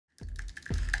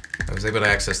I was able to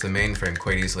access the mainframe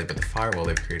quite easily, but the firewall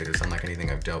they've created is unlike anything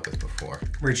I've dealt with before.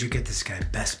 Where'd you get this guy?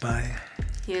 Best Buy?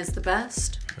 He is the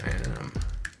best. I am.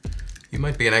 You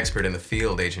might be an expert in the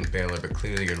field, Agent Baylor, but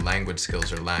clearly your language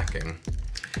skills are lacking.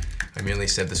 I merely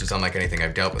said this was unlike anything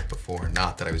I've dealt with before,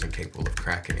 not that I was incapable of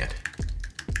cracking it.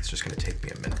 It's just gonna take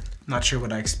me a minute. Not sure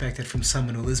what I expected from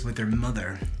someone who lives with their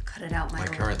mother. Cut it out, My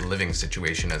Michael. current living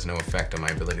situation has no effect on my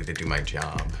ability to do my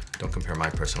job. Don't compare my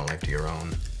personal life to your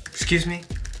own. Excuse me?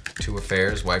 2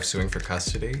 affairs, wife suing for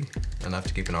custody, enough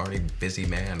to keep an already busy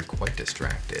man quite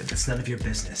distracted. It's none of your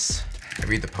business. I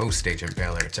read the Post, Agent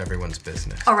Baylor. It's everyone's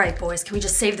business. All right, boys, can we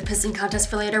just save the pissing contest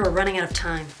for later? We're running out of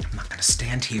time. I'm not gonna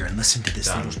stand here and listen to this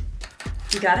Done. little...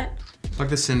 You got it? Plug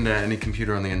this into any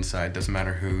computer on the inside. Doesn't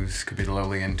matter whose. Could be the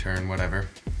lowly intern, whatever.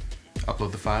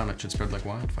 Upload the file and it should spread like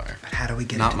wildfire. But how do we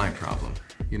get Not it? my problem.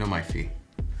 You know my fee.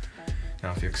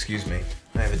 Now, if you excuse me,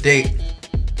 I have a date.